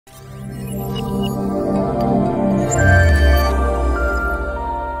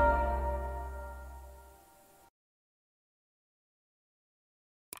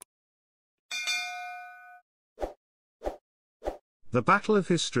The Battle of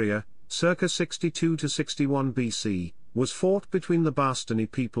Histria, circa 62 to 61 BC, was fought between the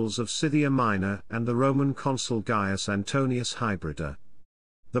Bastarnae peoples of Scythia Minor and the Roman consul Gaius Antonius Hybrida.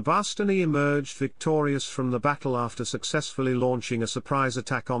 The Bastarnae emerged victorious from the battle after successfully launching a surprise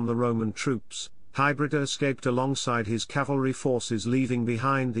attack on the Roman troops. Hybrida escaped alongside his cavalry forces, leaving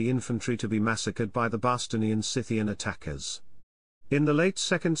behind the infantry to be massacred by the Bastarnian-Scythian attackers. In the late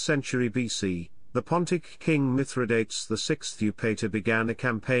 2nd century BC, the Pontic king Mithridates VI Eupator began a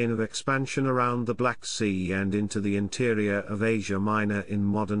campaign of expansion around the Black Sea and into the interior of Asia Minor in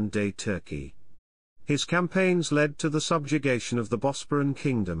modern-day Turkey. His campaigns led to the subjugation of the Bosporan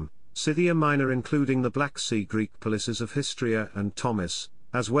kingdom, Scythia Minor, including the Black Sea Greek polices of Histria and Tomis,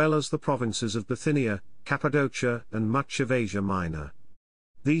 as well as the provinces of Bithynia, Cappadocia and much of Asia Minor.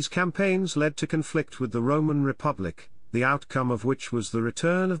 These campaigns led to conflict with the Roman Republic, the outcome of which was the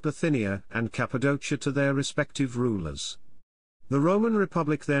return of Bithynia and Cappadocia to their respective rulers. The Roman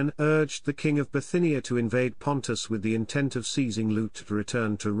Republic then urged the king of Bithynia to invade Pontus with the intent of seizing loot to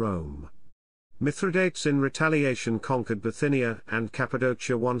return to Rome. Mithridates in retaliation conquered Bithynia and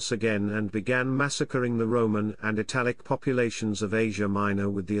Cappadocia once again and began massacring the Roman and Italic populations of Asia Minor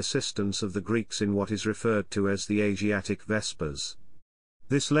with the assistance of the Greeks in what is referred to as the Asiatic Vespers.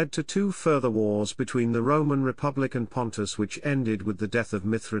 This led to two further wars between the Roman Republic and Pontus, which ended with the death of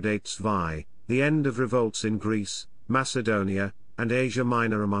Mithridates VI, the end of revolts in Greece, Macedonia, and Asia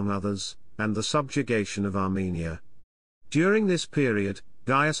Minor among others, and the subjugation of Armenia. During this period,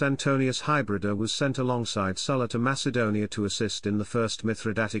 Gaius Antonius Hybrida was sent alongside Sulla to Macedonia to assist in the First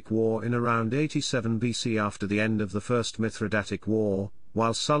Mithridatic War in around 87 BC. After the end of the First Mithridatic War,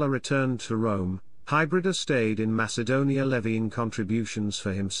 while Sulla returned to Rome, Hybrida stayed in Macedonia levying contributions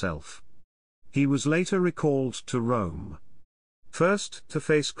for himself. He was later recalled to Rome. First to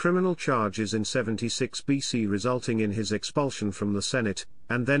face criminal charges in 76 BC, resulting in his expulsion from the Senate,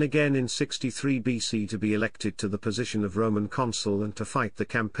 and then again in 63 BC to be elected to the position of Roman consul and to fight the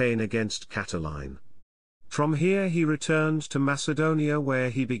campaign against Catiline. From here he returned to Macedonia, where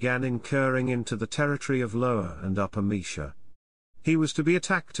he began incurring into the territory of Lower and Upper Moesia. He was to be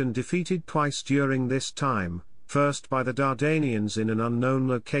attacked and defeated twice during this time, first by the Dardanians in an unknown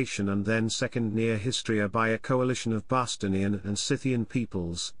location and then second near Histria by a coalition of Bastarnian and Scythian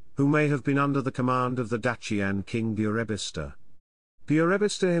peoples, who may have been under the command of the Dacian king Burebista.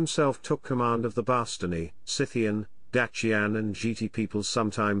 Burebista himself took command of the Bastarnae, Scythian, Dacian and Geti peoples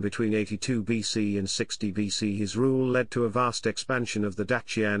sometime between 82 BC and 60 BC. His rule led to a vast expansion of the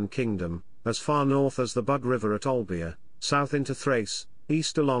Dacian kingdom, as far north as the Bug River at Olbia, south into Thrace,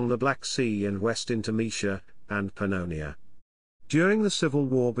 east along the Black Sea and west into Moesia and Pannonia. During the civil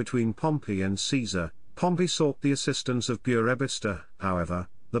war between Pompey and Caesar, Pompey sought the assistance of Burebista. However,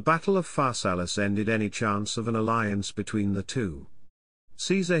 the Battle of Pharsalus ended any chance of an alliance between the two.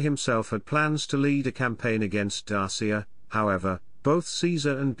 Caesar himself had plans to lead a campaign against Dacia. However, both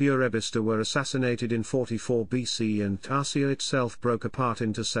Caesar and Burebista were assassinated in 44 BC and Dacia itself broke apart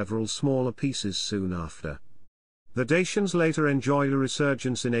into several smaller pieces soon after. The Dacians later enjoyed a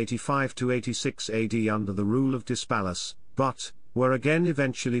resurgence in 85 to 86 AD under the rule of Dispalus, but were again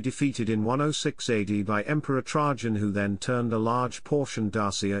eventually defeated in 106 AD by Emperor Trajan, who then turned a large portion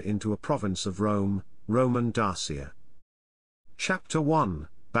Dacia into a province of Rome, Roman Dacia. Chapter 1,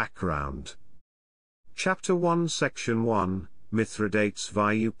 Background. Chapter 1 Section 1, Mithridates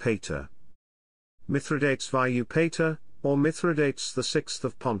VI Eupator. Mithridates VI Eupator, or Mithridates VI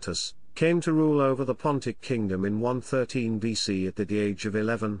of Pontus, came to rule over the Pontic kingdom in 113 BC at the age of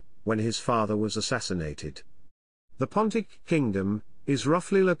 11, when his father was assassinated. The Pontic kingdom is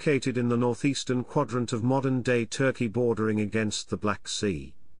roughly located in the northeastern quadrant of modern-day Turkey, bordering against the Black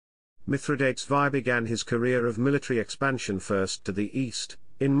Sea. Mithridates VI began his career of military expansion first to the east,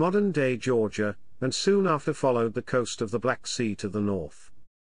 in modern-day Georgia, and soon after followed the coast of the Black Sea to the north.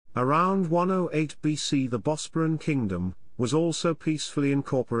 Around 108 BC the Bosporan kingdom was also peacefully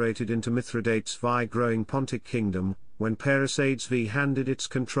incorporated into Mithridates VI growing Pontic kingdom, when Pericades V handed its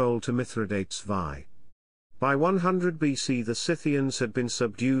control to Mithridates VI. By 100 BC the Scythians had been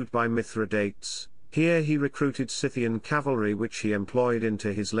subdued by Mithridates. Here he recruited Scythian cavalry, which he employed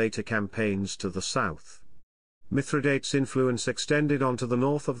into his later campaigns to the south. Mithridates' influence extended onto the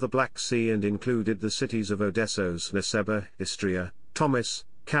north of the Black Sea and included the cities of Odessos, Niseba, Istria, Tomis,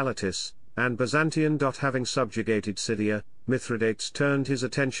 Calatis, and Byzantium. Having subjugated Scythia, Mithridates turned his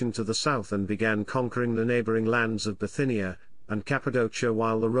attention to the south and began conquering the neighboring lands of Bithynia and Cappadocia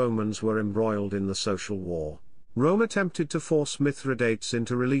while the Romans were embroiled in the social war. Rome attempted to force Mithridates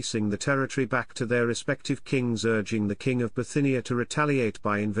into releasing the territory back to their respective kings, urging the king of Bithynia to retaliate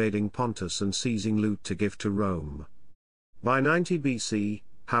by invading Pontus and seizing loot to give to Rome. By 90 BC,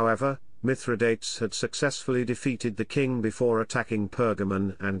 however, Mithridates had successfully defeated the king before attacking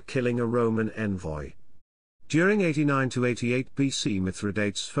Pergamon and killing a Roman envoy. During 89 to 88 BC,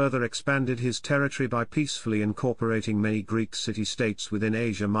 Mithridates further expanded his territory by peacefully incorporating many Greek city-states within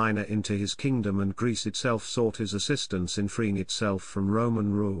Asia Minor into his kingdom, and Greece itself sought his assistance in freeing itself from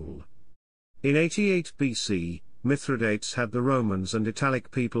Roman rule. In 88 BC, Mithridates had the Romans and Italic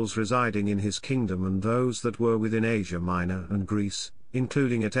peoples residing in his kingdom, and those that were within Asia Minor and Greece,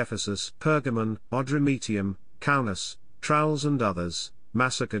 including at Ephesus, Pergamon, Odrymetium, Caunus, Tralles and others,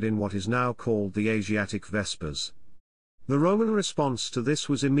 massacred in what is now called the Asiatic Vespers. The Roman response to this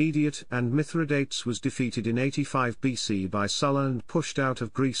was immediate, and Mithridates was defeated in 85 BC by Sulla and pushed out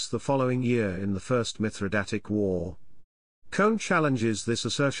of Greece the following year in the First Mithridatic War. Cone challenges this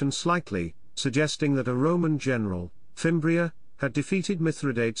assertion slightly, suggesting that a Roman general, Fimbria, had defeated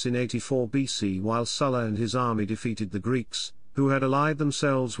Mithridates in 84 BC while Sulla and his army defeated the Greeks, who had allied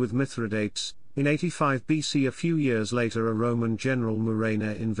themselves with Mithridates. In 85 BC, a few years later, a Roman general,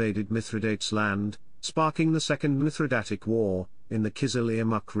 Murena, invaded Mithridates' land, sparking the Second Mithridatic War, in the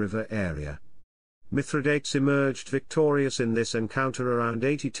Kizil-Irmak River area. Mithridates emerged victorious in this encounter around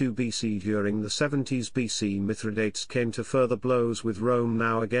 82 BC. During the 70s BC, Mithridates came to further blows with Rome,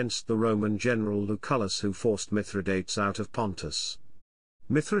 now against the Roman general Lucullus, who forced Mithridates out of Pontus.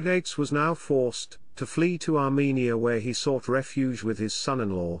 Mithridates was now forced to flee to Armenia, where he sought refuge with his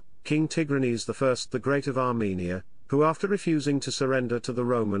son-in-law, King Tigranes I the Great of Armenia, who, after refusing to surrender to the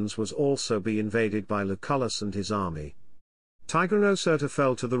Romans, was also be invaded by Lucullus and his army. Tigranocerta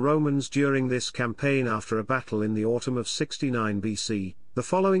fell to the Romans during this campaign after a battle in the autumn of 69 BC. The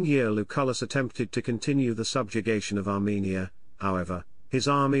following year, Lucullus attempted to continue the subjugation of Armenia. However, his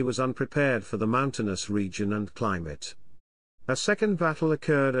army was unprepared for the mountainous region and climate. A second battle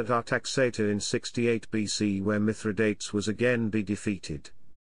occurred at Artaxata in 68 BC, where Mithridates was again defeated.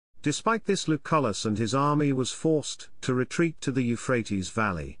 Despite this, Lucullus and his army was forced to retreat to the Euphrates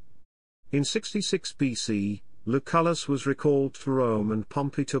Valley. In 66 BC, Lucullus was recalled to Rome and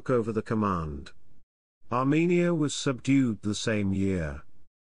Pompey took over the command. Armenia was subdued the same year.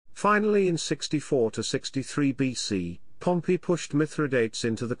 Finally, in 64 to 63 BC, Pompey pushed Mithridates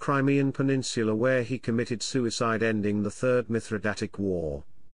into the Crimean Peninsula, where he committed suicide, ending the Third Mithridatic War.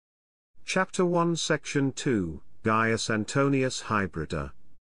 Chapter 1 Section 2, Gaius Antonius Hybrida.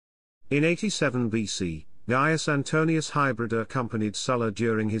 In 87 BC, Gaius Antonius Hybrida accompanied Sulla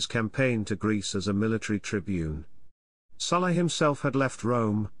during his campaign to Greece as a military tribune. Sulla himself had left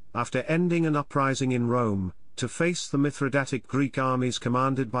Rome, after ending an uprising in Rome, to face the Mithridatic Greek armies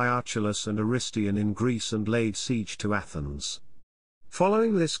commanded by Archelaus and Aristeon in Greece, and laid siege to Athens.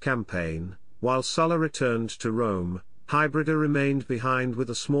 Following this campaign, while Sulla returned to Rome, Hybrida remained behind with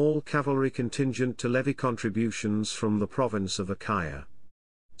a small cavalry contingent to levy contributions from the province of Achaia.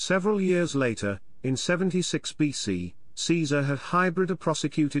 Several years later, in 76 BC, Caesar had Hybrida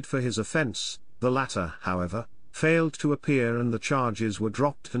prosecuted for his offense. The latter, however, failed to appear and the charges were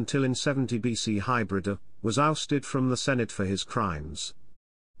dropped until in 70 BC Hybrida was ousted from the Senate for his crimes.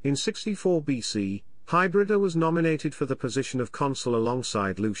 In 64 BC, Hybrida was nominated for the position of consul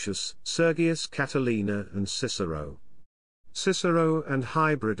alongside Lucius, Sergius Catilina and Cicero. Cicero and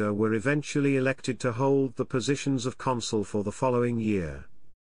Hybrida were eventually elected to hold the positions of consul for the following year.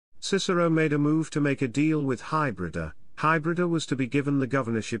 Cicero made a move to make a deal with Hybrida. Hybrida was to be given the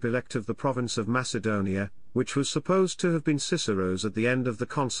governorship elect of the province of Macedonia, which was supposed to have been Cicero's at the end of the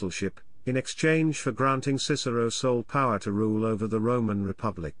consulship, in exchange for granting Cicero sole power to rule over the Roman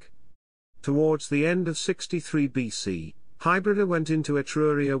Republic. Towards the end of 63 BC, Hybrida went into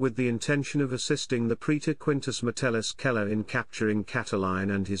Etruria with the intention of assisting the praetor Quintus Metellus Celer in capturing Catiline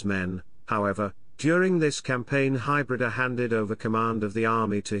and his men. However, during this campaign, Hybrida handed over command of the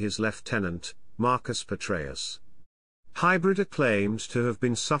army to his lieutenant, Marcus Petreius. Hybrida claimed to have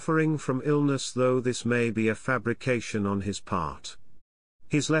been suffering from illness, though this may be a fabrication on his part.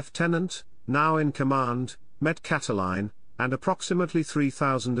 His lieutenant, now in command, met Catiline, and approximately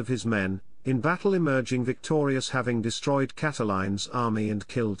 3,000 of his men, in battle, emerging victorious, having destroyed Catiline's army and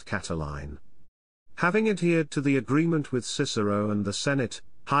killed Catiline. Having adhered to the agreement with Cicero and the Senate,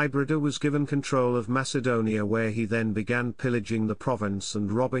 Hybrida was given control of Macedonia, where he then began pillaging the province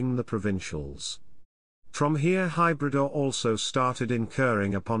and robbing the provincials. From here, Hybrida also started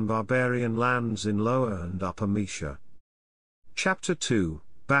incurring upon barbarian lands in Lower and Upper Moesia. Chapter 2,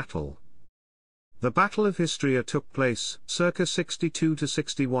 Battle. The Battle of Histria took place, circa 62 to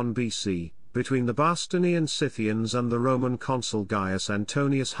 61 BC, between the Bastarnian-Scythians and the Roman consul Gaius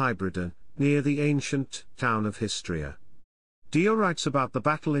Antonius Hybrida, near the ancient town of Histria. Dio writes about the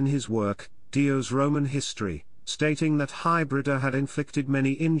battle in his work, Dio's Roman History, stating that Hybrida had inflicted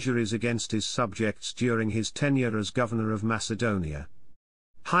many injuries against his subjects during his tenure as governor of Macedonia.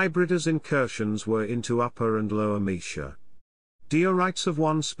 Hybrida's incursions were into Upper and Lower Moesia. Dio writes of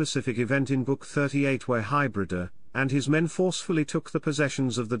one specific event in Book 38 where Hybrida and his men forcefully took the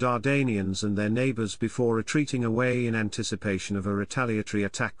possessions of the Dardanians and their neighbors before retreating away in anticipation of a retaliatory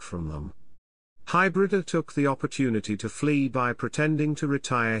attack from them. Hybrida took the opportunity to flee by pretending to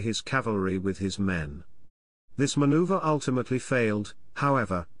retire his cavalry with his men. This maneuver ultimately failed,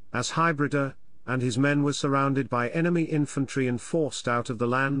 however, as Hybrida and his men were surrounded by enemy infantry and forced out of the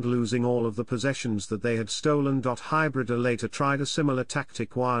land, losing all of the possessions that they had stolen. Hybrida later tried a similar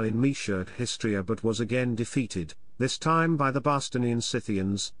tactic while in Moesia at Histria but was again defeated, this time by the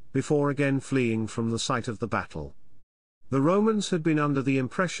Bastarnian-Scythians, before again fleeing from the site of the battle. The Romans had been under the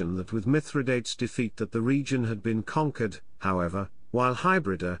impression that with Mithridates' defeat that the region had been conquered. However, while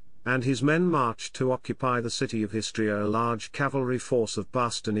Hybrida and his men marched to occupy the city of Histria, a large cavalry force of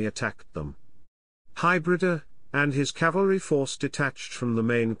Bastarnae attacked them. Hybrida and his cavalry force detached from the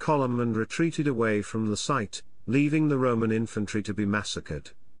main column and retreated away from the site, leaving the Roman infantry to be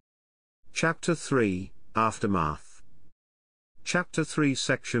massacred. Chapter 3, Aftermath. Chapter 3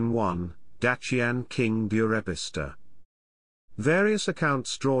 Section 1, Dacian King Burebista. Various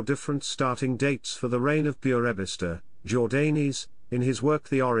accounts draw different starting dates for the reign of Burebista. Jordanes, in his work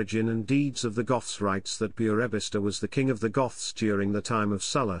The Origin and Deeds of the Goths, writes that Burebista was the king of the Goths during the time of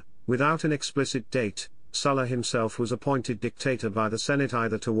Sulla. Without an explicit date, Sulla himself was appointed dictator by the Senate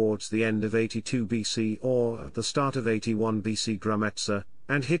either towards the end of 82 BC or at the start of 81 BC. Grumetza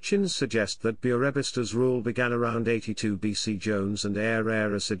and Hitchens suggest that Burebista's rule began around 82 BC. Jones and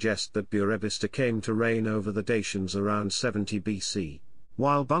Herrera suggest that Burebista came to reign over the Dacians around 70 BC,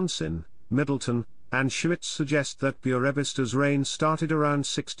 while Bunsen, Middleton, and Schmitz suggest that Burebista's reign started around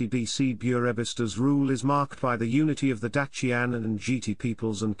 60 BC. Burebista's rule is marked by the unity of the Dacian and Geti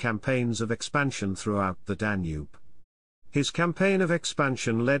peoples and campaigns of expansion throughout the Danube. His campaign of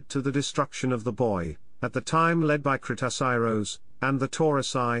expansion led to the destruction of the Boii, at the time led by Kritasairos, and the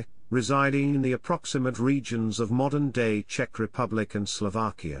Taurasi, residing in the approximate regions of modern-day Czech Republic and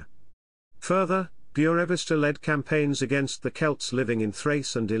Slovakia. Further, Burebista led campaigns against the Celts living in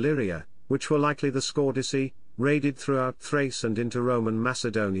Thrace and Illyria, which were likely the Scordici, raided throughout Thrace and into Roman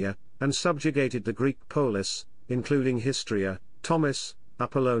Macedonia, and subjugated the Greek polis, including Histria, Tomis,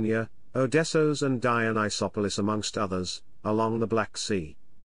 Apollonia, Odessos and Dionysopolis amongst others, along the Black Sea.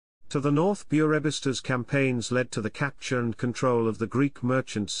 To the north, Burebista's campaigns led to the capture and control of the Greek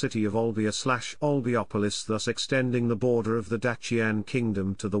merchant city of Olbia/Olbiopolis, thus extending the border of the Dacian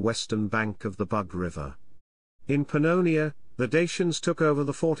kingdom to the western bank of the Bug River. In Pannonia, the Dacians took over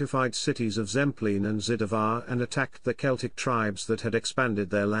the fortified cities of Zemplén and Zidavar and attacked the Celtic tribes that had expanded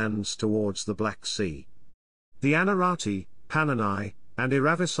their lands towards the Black Sea. The Anarati, Pannoni, and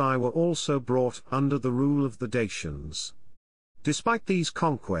Iravisi were also brought under the rule of the Dacians. Despite these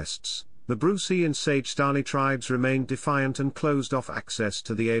conquests, the Bruci and Sagestani tribes remained defiant and closed off access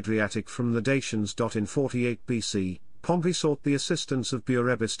to the Adriatic from the Dacians. In 48 BC, Pompey sought the assistance of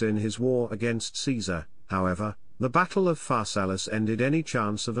Burebista in his war against Caesar. However, the Battle of Pharsalus ended any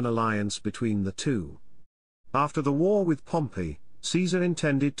chance of an alliance between the two. After the war with Pompey, Caesar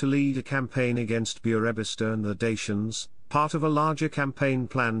intended to lead a campaign against Burebista and the Dacians, part of a larger campaign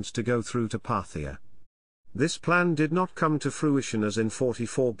planned to go through to Parthia. This plan did not come to fruition as in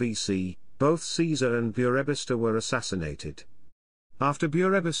 44 BC, both Caesar and Burebista were assassinated. After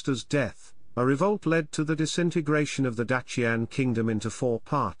Burebista's death, a revolt led to the disintegration of the Dacian kingdom into 4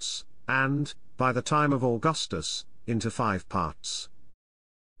 parts, and, by the time of Augustus, into 5 parts.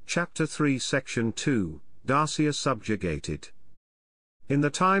 Chapter 3 Section 2, Dacia subjugated. In the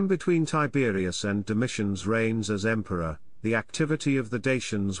time between Tiberius and Domitian's reigns as emperor, the activity of the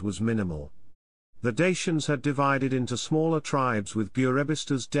Dacians was minimal. The Dacians had divided into smaller tribes with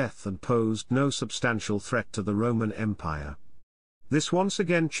Burebista's death and posed no substantial threat to the Roman Empire. This once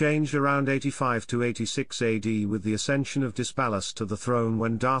again changed around 85 to 86 AD with the ascension of Despalus to the throne,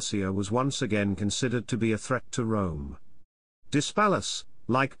 when Dacia was once again considered to be a threat to Rome. Despalus,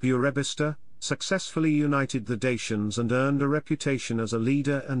 like Burebista, successfully united the Dacians and earned a reputation as a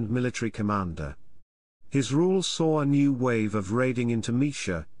leader and military commander. His rule saw a new wave of raiding into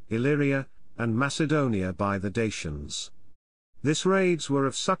Moesia, Illyria, and Macedonia by the Dacians. These raids were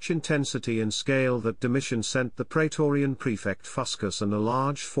of such intensity and scale that Domitian sent the praetorian prefect Fuscus and a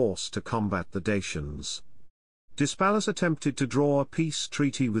large force to combat the Dacians. Despalus attempted to draw a peace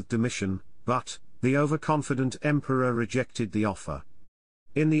treaty with Domitian, but the overconfident emperor rejected the offer.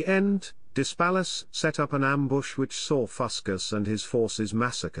 In the end, Despalus set up an ambush which saw Fuscus and his forces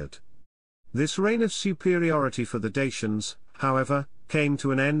massacred. This reign of superiority for the Dacians, however, came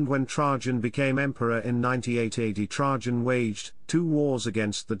to an end when Trajan became emperor in 98 AD. Trajan waged 2 wars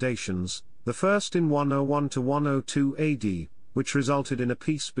against the Dacians, the first in 101 to 102 AD, which resulted in a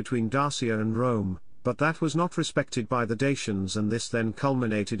peace between Dacia and Rome, but that was not respected by the Dacians, and this then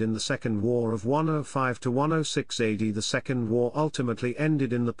culminated in the Second War of 105 to 106 AD. The Second War ultimately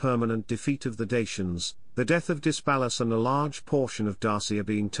ended in the permanent defeat of the Dacians, the death of Dysbalus, and a large portion of Dacia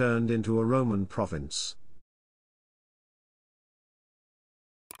being turned into a Roman province.